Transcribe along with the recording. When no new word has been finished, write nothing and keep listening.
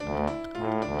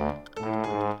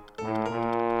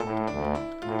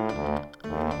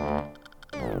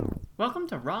Welcome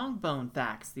to Wrong Bone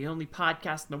Facts, the only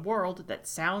podcast in the world that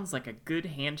sounds like a good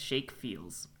handshake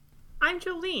feels. I'm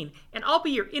Jolene, and I'll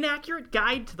be your inaccurate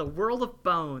guide to the world of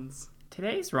bones.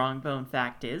 Today's Wrong Bone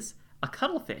Fact is, a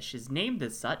cuttlefish is named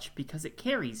as such because it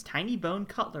carries tiny bone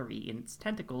cutlery in its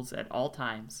tentacles at all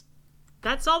times.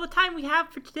 That's all the time we have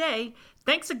for today.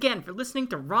 Thanks again for listening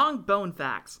to Wrong Bone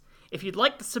Facts. If you'd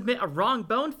like to submit a wrong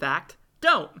bone fact,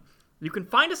 don't. You can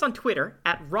find us on Twitter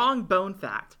at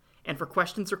WrongBoneFact. And for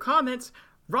questions or comments,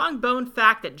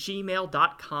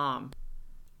 wrongbonefact@gmail.com.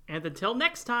 And until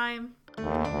next time...